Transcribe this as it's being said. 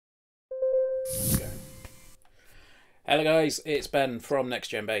Hello guys, it's Ben from Next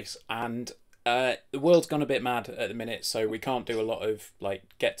Gen Base, and the world's gone a bit mad at the minute, so we can't do a lot of like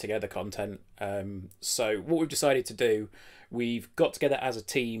get together content. So what we've decided to do, we've got together as a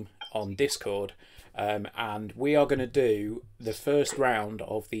team on Discord, and we are going to do the first round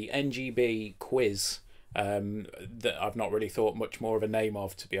of the NGB quiz. That I've not really thought much more of a name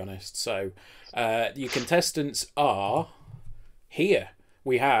of, to be honest. So your contestants are here.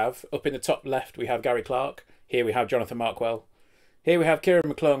 We have up in the top left, we have Gary Clark. Here we have Jonathan Markwell. Here we have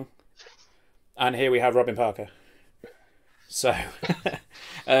Kieran McClung. And here we have Robin Parker. So,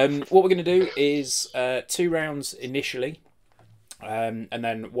 what we're going to do is 2 rounds initially. And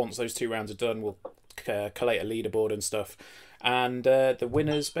then once those 2 rounds are done, we'll collate a leaderboard and stuff. And the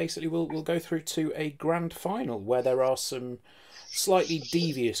winners basically will go through to a grand final where there are some slightly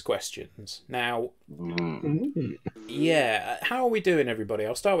devious questions. Now, yeah, how are we doing, everybody?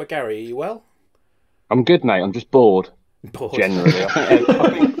 I'll start with Gary. Are you well? I'm good, mate. I'm just bored. Bored. Generally,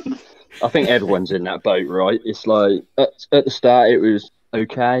 I think everyone's in that boat, right? It's like at the start it was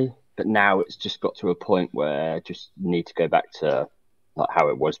okay, but now it's just got to a point where I just need to go back to like how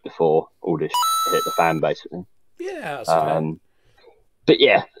it was before all this hit the fan, basically. Yeah, that's fair. But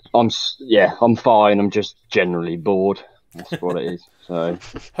yeah, I'm fine. I'm just generally bored. That's what it is. So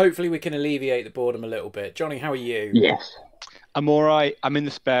hopefully we can alleviate the boredom a little bit. Jonny, how are you? Yes. I'm all right. I'm in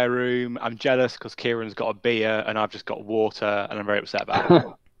the spare room. I'm jealous because Kieran's got a beer and I've just got water, and I'm very upset about it.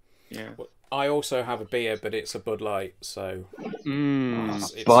 Yeah. I also have a beer, but it's a Bud Light, so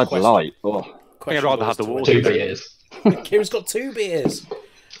it's Bud Light. Oh. I'd rather have the water. 2 beers. Kieran's got 2 beers.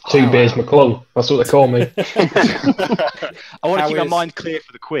 2 beers McClung. That's what they call me. I want to keep my mind clear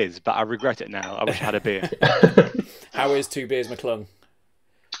for the quiz, but I regret it now. I wish I had a beer. How is 2 beers McClung?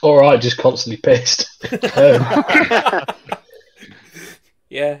 All right, just constantly pissed.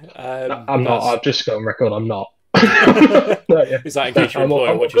 Yeah, I'm not. I've just got on record. I'm not. Is that in case your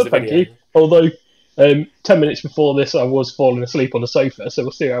employer watches the video? Thank you. Although 10 minutes before this, I was falling asleep on the sofa, so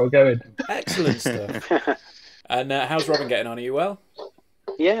we'll see how we're going. Excellent stuff. And how's Robin getting on? Are you well?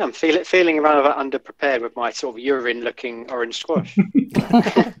 Yeah, I'm feeling rather underprepared with my sort of urine-looking orange squash.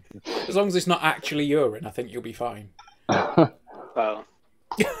 As long as it's not actually urine, I think you'll be fine. Well,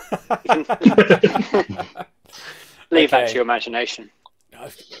 leave that to your imagination.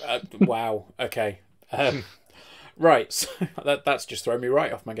 Wow. Okay. Right. So that's just thrown me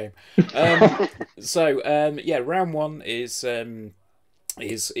right off my game. Yeah, round 1 is going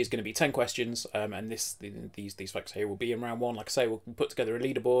to be 10 questions, and these folks here will be in round 1. Like I say, we'll put together a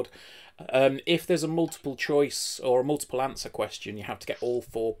leaderboard. If there's a multiple choice or a multiple answer question, you have to get all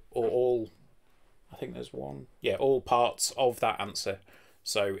 4 or all. I think there's one. Yeah, all parts of that answer.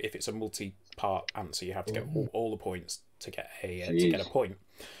 So if it's a multi-part answer, you have to get all the points to get a point.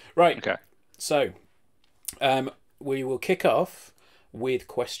 Right. Okay. So, we will kick off with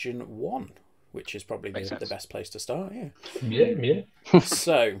question 1, which is probably the best place to start. Yeah. Yeah.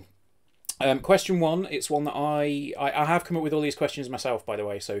 So, question 1. It's one that I have come up with all these questions myself, by the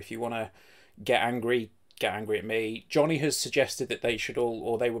way. So if you want to get angry at me. Jonny has suggested that they should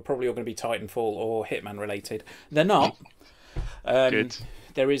they were probably all going to be Titanfall or Hitman related. They're not. Good.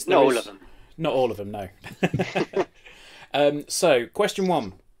 Not all of them. Not all of them, no. So, question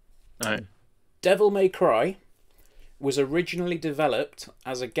 1. Right. Devil May Cry was originally developed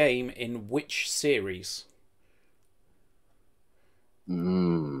as a game in which series?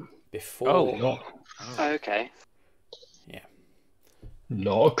 Before. Okay. Yeah.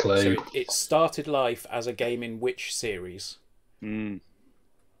 Not a clue. So it started life as a game in which series?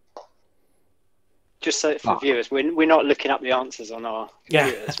 Just so for viewers, we're not looking up the answers on our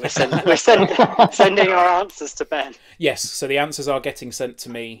viewers. We're sending our answers to Ben. Yes, so the answers are getting sent to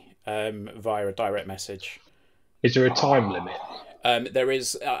me via a direct message. Is there a time limit? There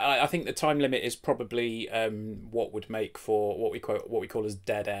is. I think the time limit is probably what would make for what we call as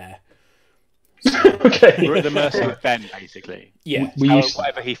dead air. So, Okay. We're at the mercy of Ben, basically. Yeah.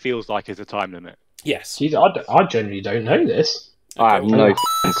 Whatever he feels like is a time limit. Yes. Jeez, I genuinely don't know this. Okay, I have no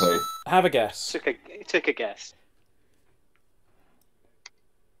clue. Have a guess. Took a guess.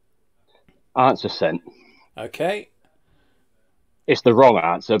 Answer sent. Okay. It's the wrong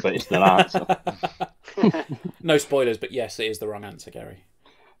answer, but it's the answer. No spoilers, but yes, it is the wrong answer, Gary.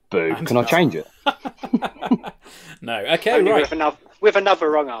 Boo. Can I change it? No. Okay, Only right. with another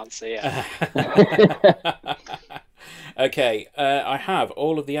wrong answer, yeah. Okay, I have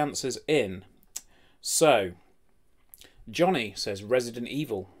all of the answers in. So, Jonny says Resident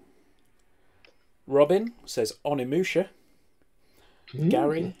Evil. Robin says Onimusha.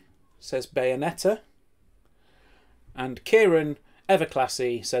 Gary says Bayonetta. And Kieran, ever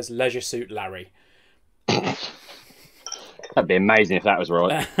classy, says Leisure Suit Larry. That'd be amazing if that was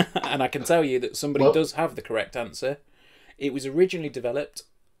right. And I can tell you that somebody does have the correct answer. It was originally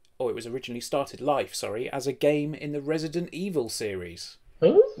started life, as a game in the Resident Evil series.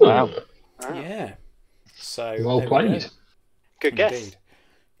 Oh. Wow. Yeah. So Well played. Good guess.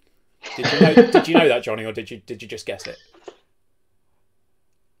 Did you know that, Jonny, or did you just guess it?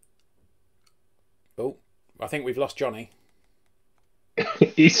 Oh, I think we've lost Jonny.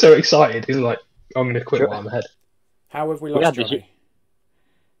 He's so excited. He's like, I'm going to quit while I'm ahead. How have we lost Jonny?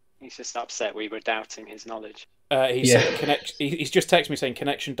 He's just upset we were doubting his knowledge. Said he's just texted me saying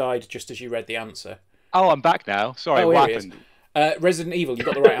connection died just as you read the answer. Oh, I'm back now. Sorry, what happened? Resident Evil, you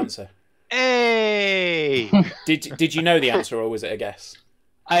got the right answer. Hey! Did you know the answer, or was it a guess?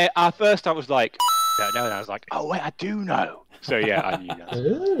 At first I was like, don't know, and I was like, oh wait, I do know. So yeah, I knew that.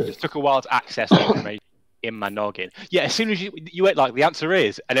 It just took a while to access the information in my noggin. Yeah, as soon as you went like, the answer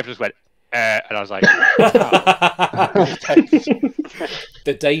is, and everyone just went, and I was like,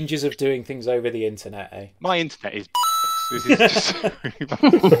 the dangers of doing things over the internet, eh? My internet is. This is just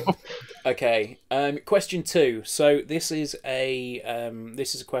Okay. Question 2. So this is a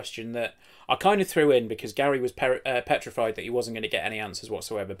question that I kind of threw in because Gary was petrified that he wasn't going to get any answers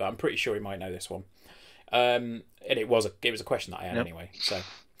whatsoever, but I'm pretty sure he might know this one. And it was a question that I had anyway. So,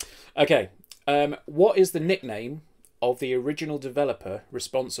 okay. What is the nickname of the original developer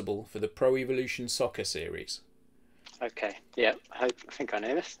responsible for the Pro Evolution Soccer series? Okay. Yeah. I think I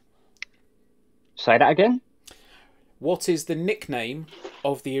know this. Say that again. What is the nickname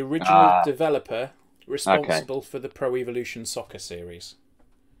of the original developer responsible for the Pro Evolution Soccer series?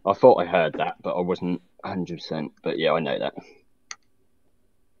 I thought I heard that, but I wasn't 100%. But yeah, I know that.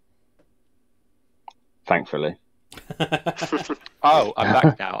 Thankfully. Oh, I'm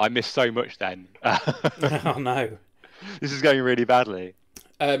back now. I missed so much then. Oh no. This is going really badly.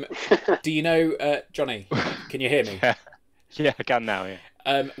 Do you know, Jonny, can you hear me? Yeah, I can now, yeah.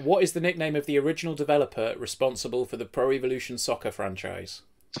 What is the nickname of the original developer responsible for the Pro Evolution Soccer franchise?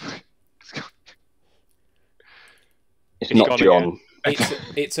 It's not John.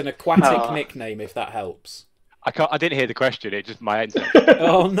 It's an aquatic nickname, if that helps. I didn't hear the question. It just my answer.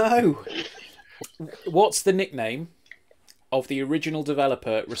 Oh no! What's the nickname of the original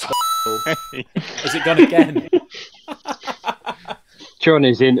developer responsible? Has it gone again?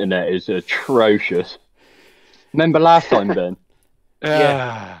 Johnny's internet is atrocious. Remember last time, Ben?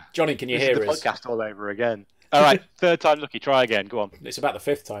 Yeah. Jonny, can you hear the us? Podcast all over again. All right, third time lucky. Try again. Go on. It's about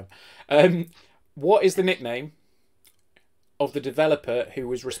the 5th time. What is the nickname of the developer who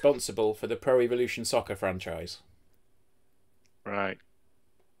was responsible for the Pro Evolution Soccer franchise? Right.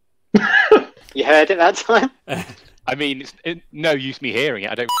 You heard it that time? I mean, it's no use me hearing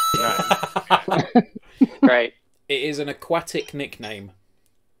it. I don't know. Great. It is an aquatic nickname.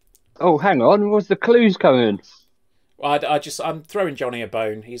 Oh, hang on. What's the clues coming? I'm throwing Jonny a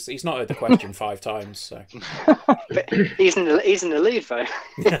bone. He's not heard the question 5 times, so. But he's in the lead though.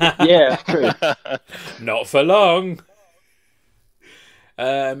 Yeah, true. Not for long.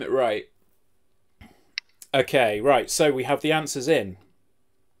 Right. Okay, right. So we have the answers in,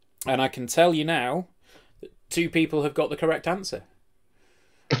 and I can tell you now that 2 people have got the correct answer.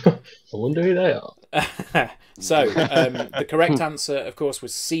 I wonder who they are. So the correct answer, of course,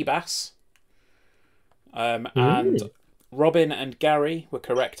 was Seabass. And Robin and Gary were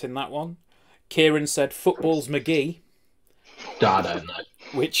correct in that one. Kieran said Football's McGee. I don't know.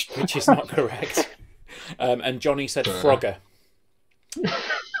 Which is not correct. And Jonny said Frogger.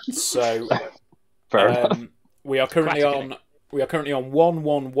 So we are currently on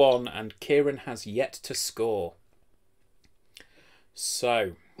 1-1-1, and Kieran has yet to score.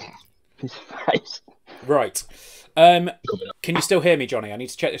 So His face. right. Can you still hear me, Jonny? I need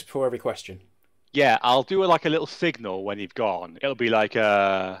to check this before every question. Yeah, I'll do like a little signal when you've gone. It'll be like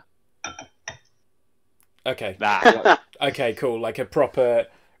Okay. that. Okay, cool. Like a proper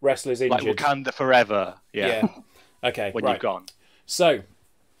wrestler's injured. Like Wakanda forever. Yeah. Okay, When right. you've gone. So,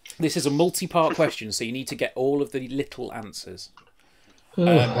 this is a multi-part question, so you need to get all of the little answers.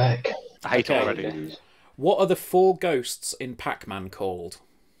 Heck. I hate it Okay. already. What are the 4 ghosts in Pac-Man called?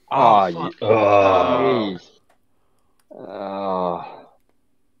 Jeez.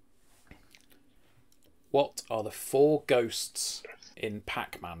 What are the 4 ghosts in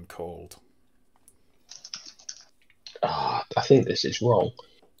Pac-Man called? I think this is wrong.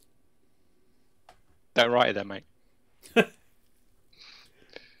 Don't write it then, mate.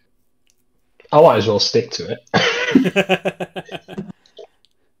 I might as well stick to it.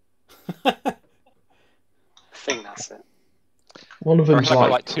 I think that's it. One of I them's reckon I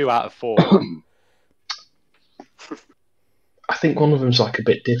got like, like 2 out of 4. I think one of them's like a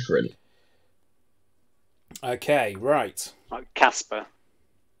bit different. Okay, right. Like Casper.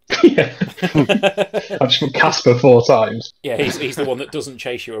 Yeah. I've just put Casper 4 times. Yeah, he's the one that doesn't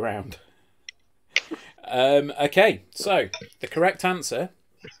chase you around. Okay, so the correct answer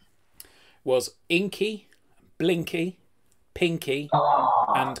was Inky, Blinky, Pinky,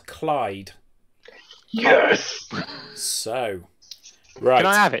 and Clyde. Yes. So, right. Can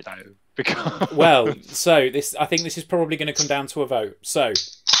I have it though? Because Well, so I think this is probably going to come down to a vote. So,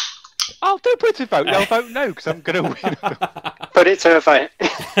 oh, don't put it to vote. I'll vote no because I'm going to win. Put it to a vote.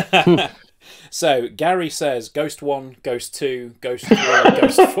 so Gary says Ghost 1, Ghost 2, Ghost 3,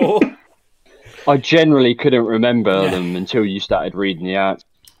 Ghost 4. I generally couldn't remember them until you started reading the answer.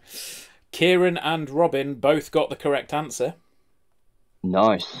 Kieran and Robin both got the correct answer.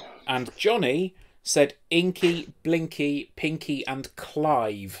 Nice. And Jonny said Inky, Blinky, Pinky, and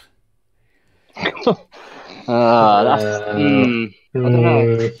Clive. That's. I don't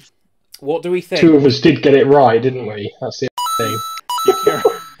know. What do we think? 2 of us did get it right, didn't we? That's the thing.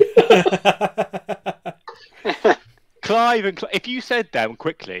 Clive and if you said them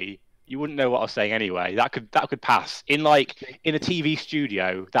quickly, you wouldn't know what I was saying anyway. That could pass in a TV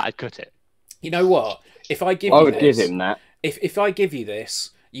studio. That'd cut it. You know what? If I give I you would this, give him that. If I give you this,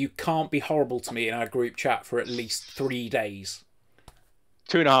 you can't be horrible to me in our group chat for at least 3 days.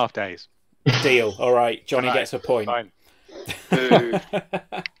 2.5 days. Deal. All right. Jonny Right, gets a point. Fine.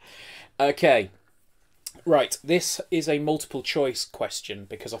 Okay. Right. This is a multiple choice question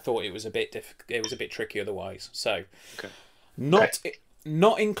because I thought it was a bit it was a bit tricky otherwise. So, Okay.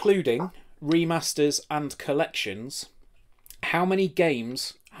 Not including remasters and collections, how many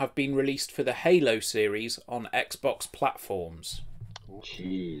games have been released for the Halo series on Xbox platforms?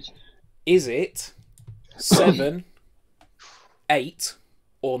 Jeez. Is it 7, 8,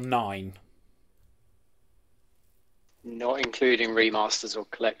 or 9? Not including remasters or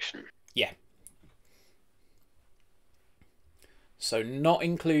collection. Yeah. So not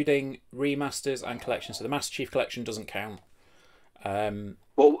including remasters and collections. So the Master Chief Collection doesn't count.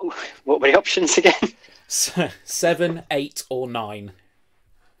 What were the options again? 7, 8, or 9.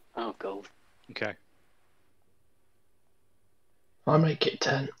 Oh, God. Okay. I make it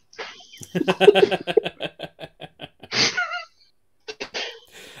 10.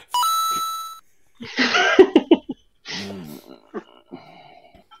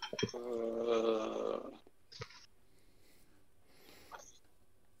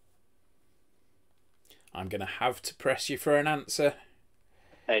 I'm going to have to press you for an answer.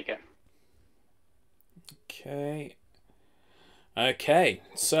 There you go. Okay,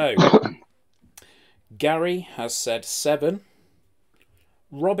 so Gary has said 7.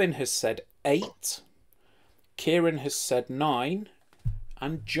 Robin has said 8. Kieran has said 9.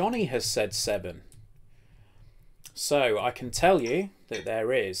 And Jonny has said 7. So I can tell you that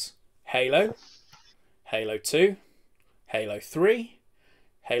there is Halo, Halo 2, Halo 3,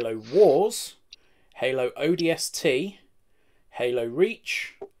 Halo Wars, Halo ODST, Halo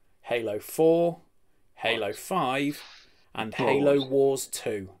Reach, Halo 4, Halo 5, and Halo Wars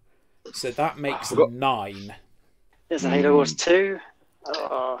 2. So that makes 9. There's a Halo Wars 2.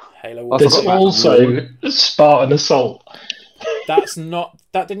 Oh. Halo Wars. There's also Spartan Assault.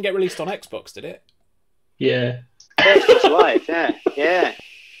 That didn't get released on Xbox, did it? Yeah. Xbox Live, yeah.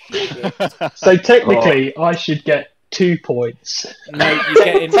 So technically, I should get 2 points. No, you're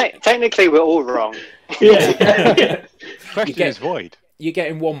getting... Technically, we're all wrong. Yeah. Question is void. You're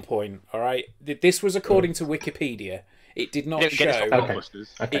getting 1 point, all right? This was according to Wikipedia. It did not show...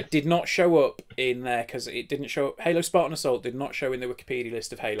 Okay. It did not show up in there because it didn't show up... Halo Spartan Assault did not show in the Wikipedia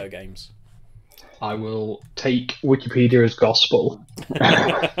list of Halo games. I will take Wikipedia as gospel.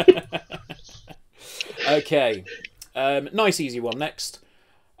 Okay. Nice easy one next.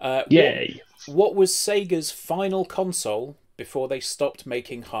 Yay. What was Sega's final console before they stopped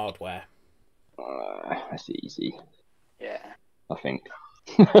making hardware? That's easy, Yeah. I think.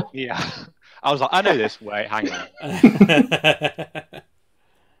 Yeah. I was like, I know this. Wait, hang on.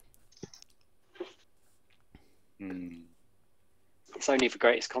 It's only the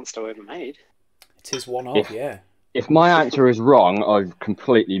greatest console ever made. It is one of, yeah. If my answer is wrong, I've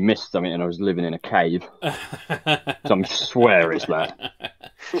completely missed something and I was living in a cave. So I swear it's that.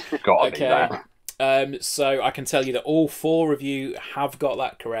 Gotta be that. So I can tell you that all 4 of you have got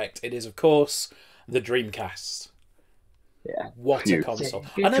that correct. It is, of course, the Dreamcast. Yeah. What Phew. a console.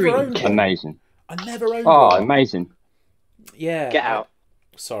 I never owned one. Amazing. I never owned Oh, one. amazing. Yeah. Get out.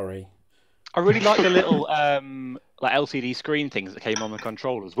 Sorry. I really like the little like LCD screen things that came on the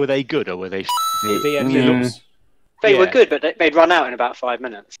controllers. Were they good or were they? The VMUs. They were Yeah. good, but they'd run out in about 5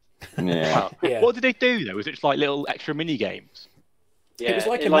 minutes. Yeah. Yeah. What did they do though? Was it just like little extra mini games? Yeah, It was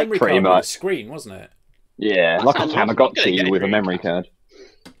like a it memory pretty card with a much. screen, wasn't it? Yeah, That like a sounds awesome. I'm gonna get Tamagotchi a with a Dreamcast. memory card.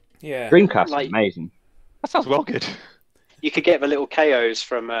 Yeah. Dreamcast is Like- amazing. That sounds well good. You could get the little KOs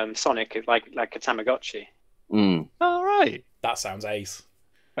from Sonic, like a Tamagotchi. Mm. All right. That sounds ace.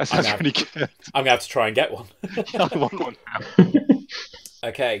 That sounds I'm really good. I'm gonna have to try and get one. I want one now.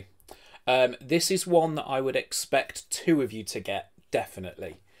 Okay. This is one that I would expect two of you to get,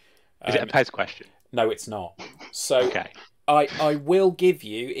 definitely. Is it a Pez question? No, it's not. So Okay. I will give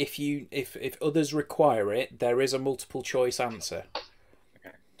you, if others require it, there is a multiple choice answer.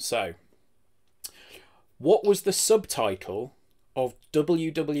 Okay. So, what was the subtitle of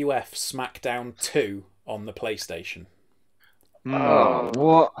WWF SmackDown 2 on the PlayStation? Oh,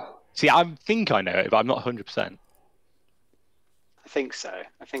 what? See, I think I know it, but I'm not 100%. I think so.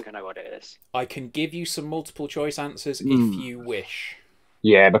 I think I know what it is. I can give you some multiple choice answers if you wish.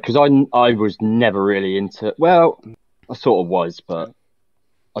 Yeah, because I was never really into. Well, I sort of was, but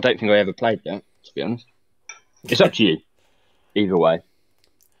I don't think I ever played that. To be honest, it's up to you. Either way.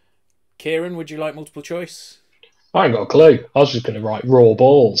 Kieran, would you like multiple choice? I ain't got a clue. I was just going to write raw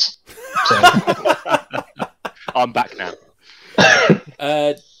balls. So, I'm back now.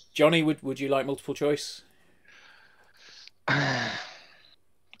 Jonny, would you like multiple choice?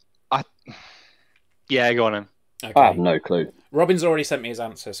 Yeah, go on then. Okay. I have no clue. Robin's already sent me his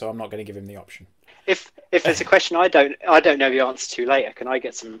answer, so I'm not going to give him the option. If there's a question I don't know the answer to later, can I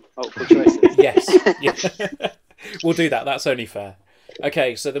get some multiple choices? Yes. Yeah. We'll do that. That's only fair.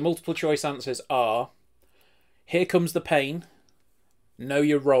 Okay, so the multiple choice answers are: Here Comes the Pain, Know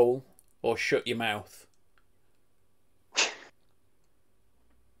Your Role, or Shut Your Mouth.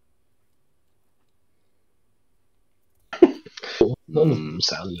 none of them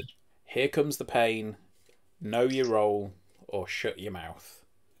sounded. Here Comes the Pain, Know Your Role, or Shut Your Mouth.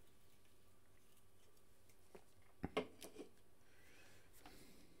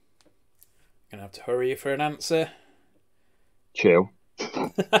 Gonna have to hurry you for an answer. Chill.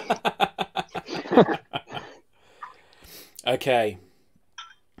 Okay.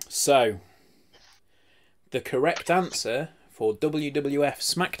 So, the correct answer for WWF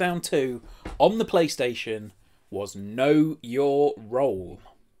SmackDown 2 on the PlayStation was Know Your Role.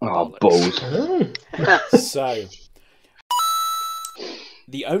 Oh, balls. So,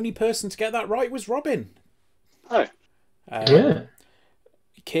 the only person to get that right was Robin. Oh. Yeah.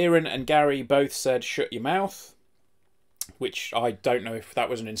 Kieran and Gary both said shut your mouth, which I don't know if that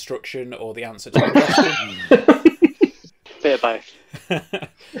was an instruction or the answer to the question. Bit of both.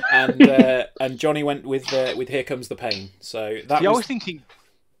 And Jonny went with Here Comes the Pain. So that See, was...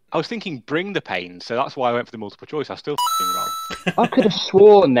 I was thinking bring the pain, so that's why I went for the multiple choice. I still wrong. I could have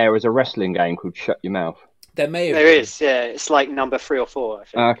sworn there was a wrestling game called Shut Your Mouth. There may have There been. is, yeah. It's like number 3 or 4, I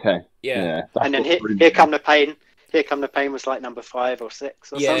think. Okay. Yeah. that's And then what threw me. Here Come the Pain. Here Come the Pain was like number 5 or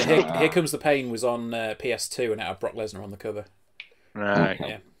 6 or Yeah, something. Here Comes the Pain was on PS2 and it had Brock Lesnar on the cover. Right.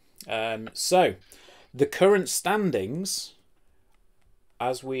 Okay. Yeah. So, the current standings,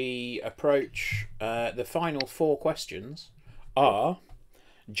 as we approach the final 4 questions, are: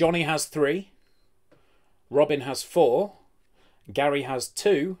 Jonny has 3, Robin has 4, Gary has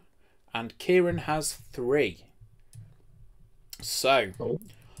 2, and Kieran has 3. So,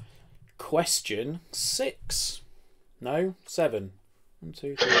 question 6. No, 7. 1,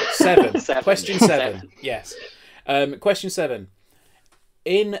 2, 3. 7. Seven. Question 7. Yes. Question 7.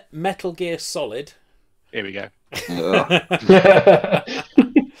 In Metal Gear Solid. Here we go.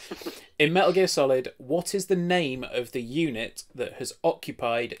 In Metal Gear Solid, what is the name of the unit that has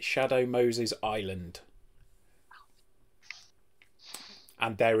occupied Shadow Moses Island?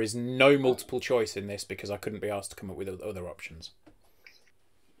 And there is no multiple choice in this because I couldn't be asked to come up with other options.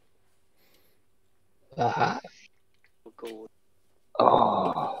 Oh, God.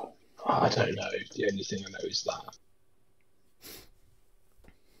 Oh, I don't know. The only thing I know is that.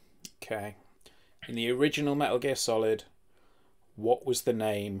 Okay. In the original Metal Gear Solid, what was the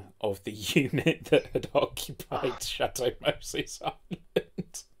name of the unit that had occupied Shadow Moses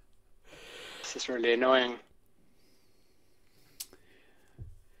Island? This is really annoying.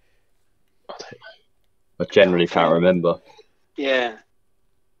 I don't know. I generally can't remember. Yeah.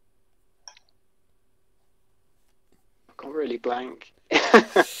 I've gone really blank.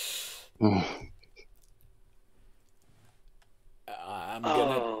 I'm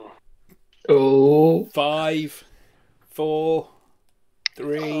gonna... Oh. Oh, 5, 4,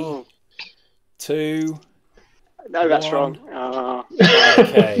 3, Oh. 2... No, that's 1. wrong. Oh.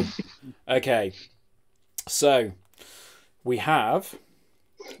 Okay. Okay. So, we have...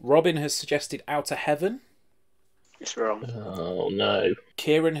 Robin has suggested Outer Heaven. It's wrong. oh no.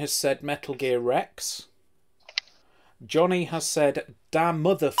 Kieran has said Metal Gear Rex. Jonny has said Damn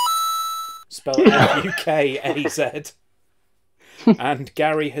Mother spelled F-U-K-A-Z. And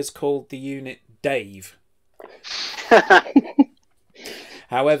Gary has called the unit Dave.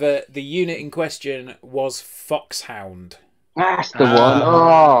 However, the unit in question was Foxhound. That's the one.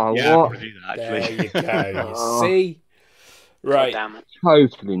 Oh, yeah, what? I do that, There actually. you go. You Oh. see? Right. God damn it.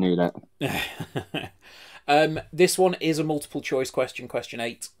 Totally knew that. This one is a multiple choice question, question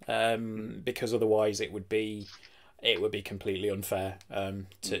 8, because otherwise it would be completely unfair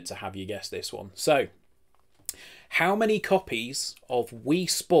to have you guess this one. So, how many copies of Wii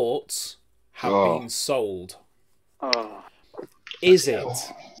Sports have been sold? Oh, Is it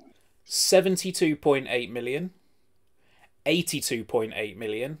 72.8 million, 82.8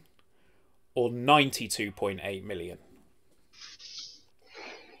 million, or 92.8 million?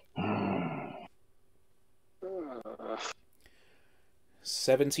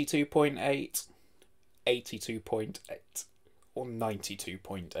 72.8, 82.8, or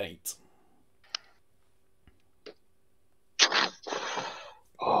 92.8?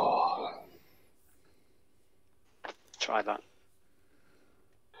 try that.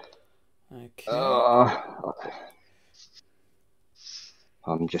 Okay.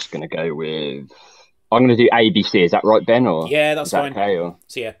 I'm just going to go with... I'm going to do ABC. Is that right, Ben? Or Yeah, that's is that fine. okay, or...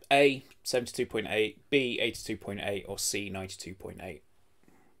 So yeah, A, 72.8, B, 82.8, or C, 92.8.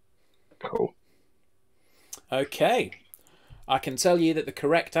 Cool. Okay. I can tell you that the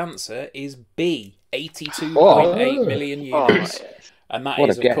correct answer is B, 82.8 million units. yes. And that What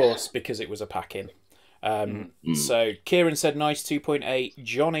is, a of guess. course, because it was a pack-in. So Kieran said 92.8,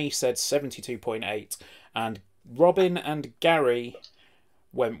 Jonny said 72.8, and Robin and Gary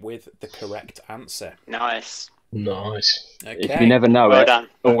went with the correct answer. Nice. Nice. Okay. If you never know Well it, done.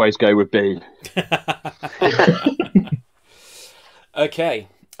 always go with B. Okay.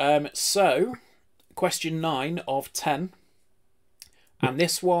 So, question 9 of 10. And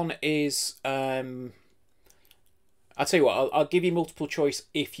this one is... I'll tell you what, I'll give you multiple choice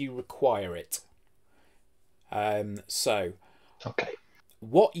if you require it. So, Okay.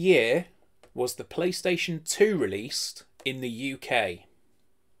 what year was the PlayStation 2 released in the UK?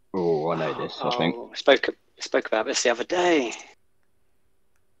 Oh, I know this, I think. I spoke about this the other day.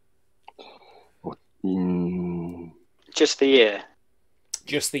 Just the year.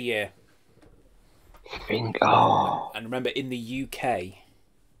 Just the year. And remember, in the UK.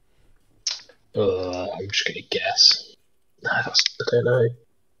 I'm just going to guess. I don't know.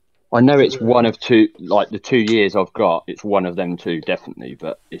 I know it's one of two, like the 2 years I've got, it's one of them two, definitely,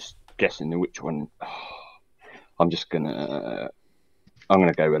 but it's guessing which one. I'm gonna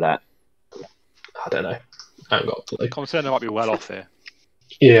go with that. I don't know. I haven't got a clue. Concerned I might be well off here.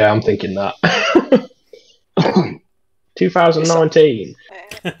 Yeah, I'm thinking that. 2019.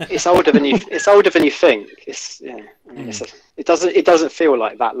 It's older than you. It's older than you think. It's yeah. I mean, it doesn't feel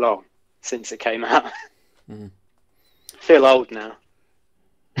like that long since it came out. I feel old now.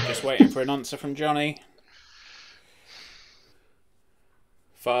 Just waiting for an answer from Jonny.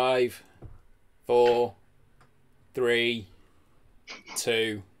 5, 4, 3,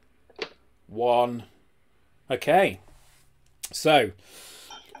 2, 1. Okay. So,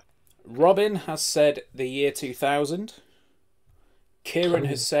 Robin has said the year 2000. Kieran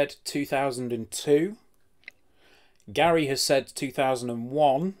has said 2002. Gary has said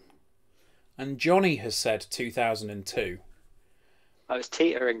 2001. And Jonny has said 2002. I was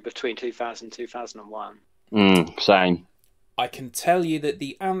teetering between 2000 and 2001. Same. I can tell you that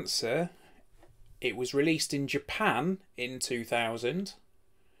the answer, it was released in Japan in 2000,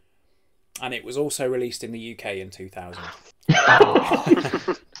 and it was also released in the UK in 2000.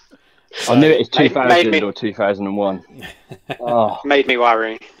 I knew it was 2000 made me- or 2001. Oh. Made me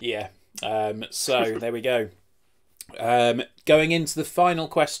worry. Yeah. So there we go. Going into the final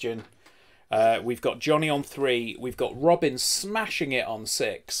question, we've got Jonny on 3. We've got Robin smashing it on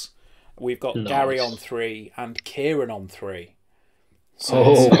 6. We've got Nice. Gary on 3 and Kieran on 3. So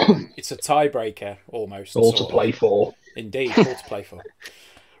Oh. it's a tiebreaker almost. All to sort of. play for. Indeed, all to play for.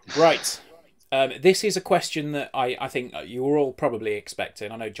 Right. This is a question that I think you were all probably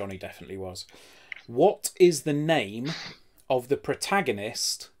expecting. I know Jonny definitely was. What is the name of the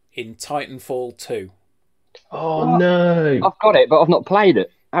protagonist in Titanfall 2? Oh, What? no. I've got it, but I've not played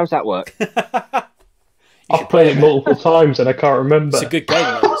it. How's that work? I've played it multiple times and I can't remember. It's a good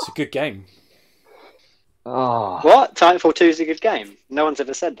game, though. It's a good game. Oh. What? Titanfall 2 is a good game. No one's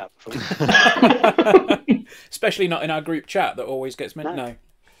ever said that before. Especially not in our group chat that always gets meant. No. Never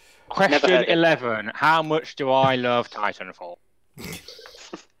Question heard it. 11. How much do I love Titanfall?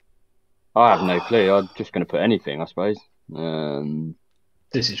 I have no clue. I'm just going to put anything, I suppose.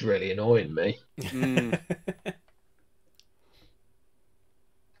 This is really annoying me.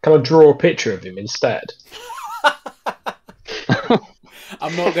 Can I draw a picture of him instead?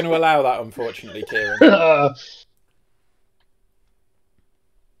 I'm not going to allow that, unfortunately, Kieran.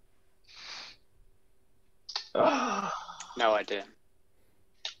 No idea.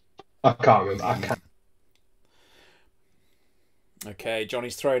 I can't remember. I can't. Okay,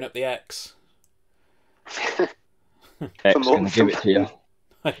 Johnny's throwing up the X. X going to give it to you.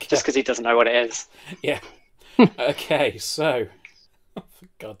 Okay. Just because he doesn't know what it is. Yeah. Okay, so for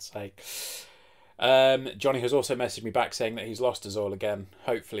God's sake. Johnny has also messaged me back saying that he's lost us all again.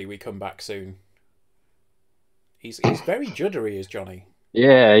 Hopefully we come back soon. He's very juddery, is Johnny.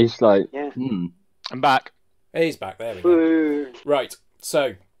 Yeah, he's like, I'm back. He's back, there we go. Woo. Right,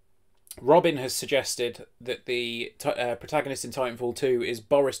 so Robin has suggested that the protagonist in Titanfall 2 is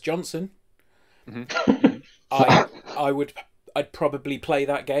Boris Johnson. Mm-hmm. I'd probably play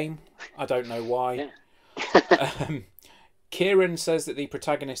that game. I don't know why. Yeah. Kieran says that the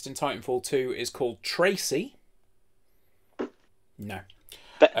protagonist in Titanfall 2 is called Tracy. No.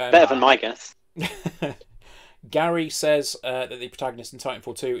 Better than my guess. Gary says that the protagonist in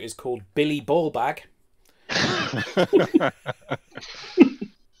Titanfall 2 is called Billy Ballbag.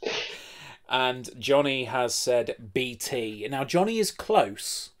 And Jonny has said BT. Now, Jonny is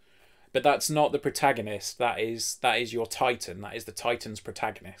close, but that's not the protagonist. That is your Titan. That is the Titan's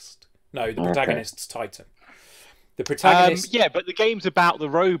protagonist. No, the protagonist's Titan. The protagonist. Yeah, but the game's about the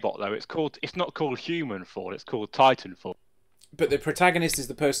robot though. It's not called Humanfall. It's called Titanfall. But the protagonist is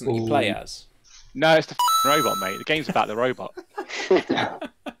the person that you play as. No, it's the robot, mate. The game's about the robot.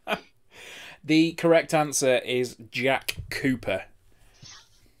 The correct answer is Jack Cooper.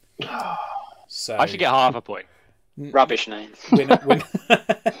 So I should get half a point. Rubbish name.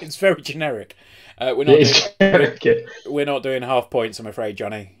 It's very generic. We're not doing half points, I'm afraid,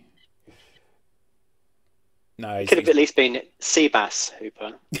 Jonny. No, Could have at least been Seabass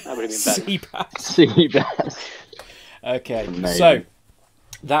Hooper. That would have been better. Seabass. Okay, Amazing. so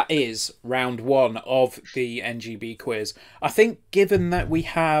that is round 1 of the NGB quiz. I think given that we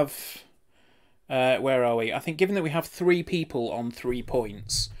have... where are we? I think given that we have 3 people on 3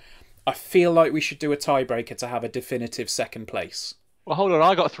 points, I feel like we should do a tiebreaker to have a definitive second place. Well, hold on.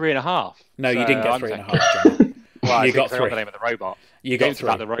 I got 3.5. No, you didn't get 3.5, Jonny. Well, You got the 3. name of the robot. You got 3.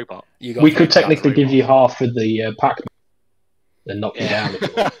 About the robot. We could technically give you half for the pack and knock you down.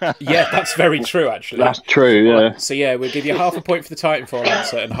 Yeah, that's very true, actually. That's true, yeah. So yeah, we'll give you half a point for the Titanfall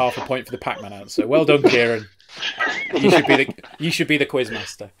answer and half a point for the Pac-Man answer. Well done, Kieran. You should be the quiz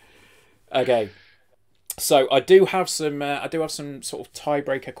master. Okay. So I do have some sort of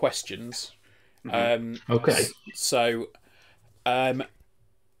tiebreaker questions. Okay. So,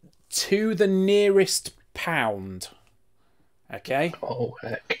 to the nearest pound. Okay. Oh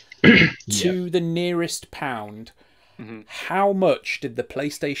heck. To the nearest pound. Mm-hmm. How much did the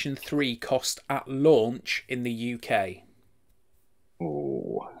PlayStation 3 cost at launch in the UK?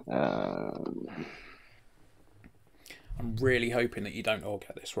 Oh, I'm really hoping that you don't all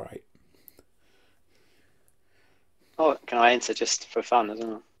get this right. Oh, can I answer just for fun as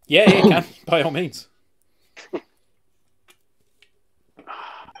well? Yeah, you can, by all means.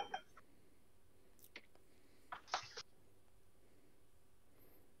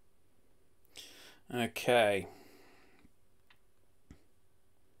 Okay.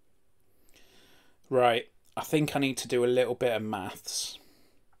 Right. I think I need to do a little bit of maths.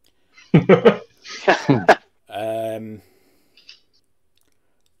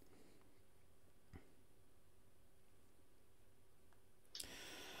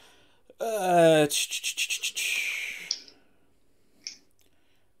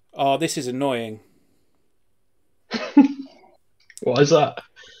 Oh, this is annoying. What is that?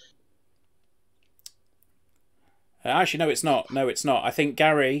 Actually, no, it's not. No, it's not. I think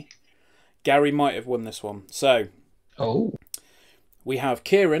Gary might have won this one. So, we have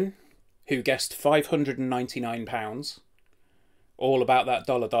Kieran, who guessed £599. All about that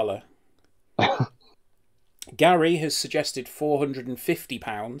dollar. Gary has suggested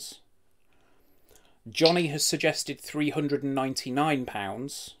 £450. Jonny has suggested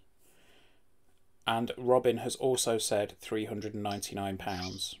 £399. And Robin has also said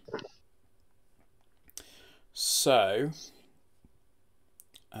 £399. So,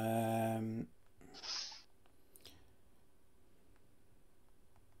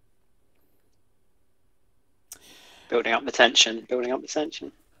 Building up the tension.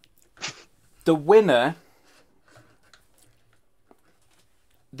 the winner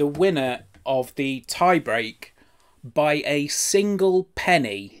of the tiebreak by a single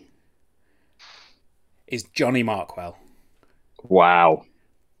penny is Jonny Markwell. wow.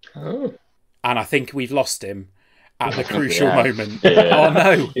 Oh. And I think we've lost him. at the crucial Yeah. moment. Yeah. Oh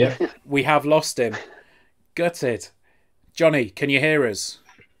no, Yeah. we have lost him. Gutted. Jonny, can you hear us?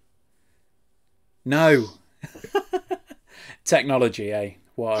 No. Technology, eh?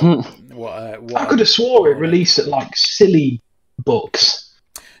 I could have swore it released at like silly bucks.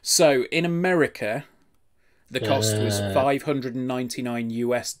 So in America, the cost was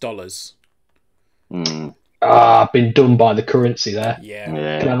 $599. I've been done by the currency there. Yeah.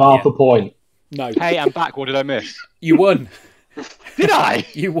 Can I have half a point? No. Hey, I'm back. What did I miss? You won. Did I?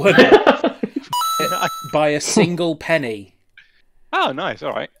 You won by a single penny. Oh, nice.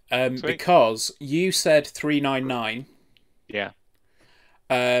 All right. Sweet. Because you said 399. Yeah.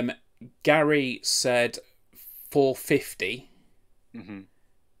 Gary said 450.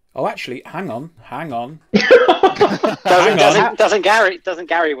 Oh, actually, hang on. Doesn't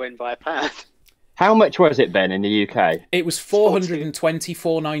Gary win by a pound? How much was it, Ben, in the UK? It was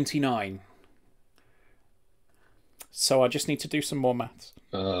 424.99. So I just need to do some more maths.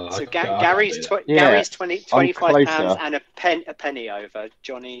 So Gary's 25 pounds and a penny over.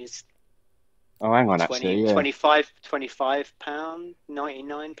 Johnny's Oh, hang on, actually. Yeah. 25 pound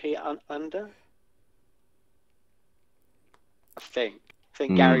 99p under. I think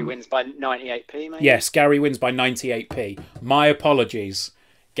Gary wins by 98p, maybe. Yes, Gary wins by 98p. My apologies.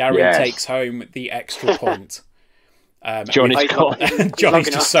 Gary takes home the extra point. Johnny's gone. Johnny's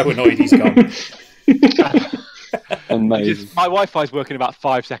just so annoyed he's gone. Amazing. My Wi-Fi's working about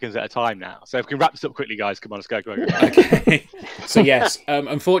 5 seconds at a time now. So if we can wrap this up quickly, guys, come on, let's go. Okay. So yes,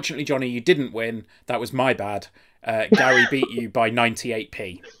 unfortunately, Jonny, you didn't win. That was my bad. Gary beat you by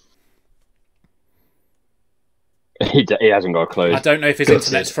 98p. He hasn't got a clue. I don't know if his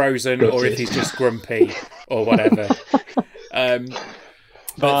internet's frozen or if he's just grumpy or whatever.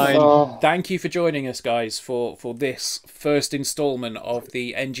 But thank you for joining us, guys, for this first instalment of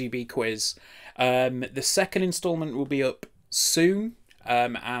the NGB quiz. The second instalment will be up soon,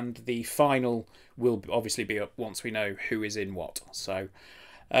 and the final will obviously be up once we know who is in what. So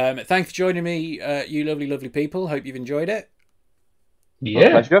thanks for joining me, you lovely, lovely people. Hope you've enjoyed it.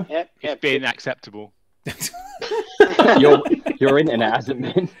 Yeah. It's been acceptable. Your internet hasn't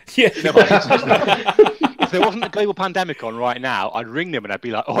been. Yeah. If there wasn't a global pandemic on right now, I'd ring them and I'd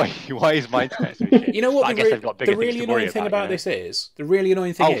be like, "Oh, why is my internet so shit?" You know what? But I guess they've got bigger The really things to worry annoying thing about you know? this is the really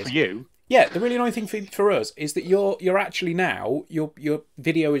annoying thing is for you. Yeah, the really annoying thing for us is that you're actually now your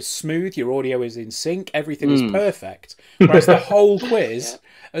video is smooth, your audio is in sync, everything is perfect, whereas the whole quiz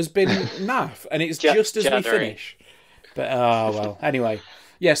has been naff, and it's just as we finish. But well, anyway.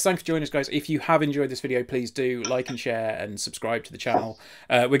 Yes, thanks for joining us, guys. If you have enjoyed this video, please do like and share and subscribe to the channel.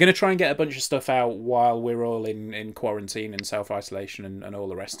 We're going to try and get a bunch of stuff out while we're all in quarantine and self-isolation and all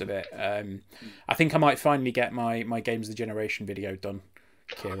the rest of it. I think I might finally get my Games of the Generation video done,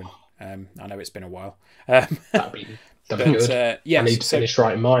 Kieran. I know it's been a while. That'd be good. Yes, I need to finish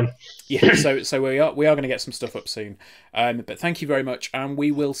writing mine. Yeah, so we are going to get some stuff up soon. But thank you very much, and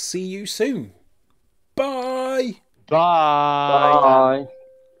we will see you soon. Bye! Bye. Bye.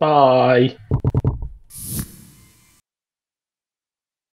 Bye.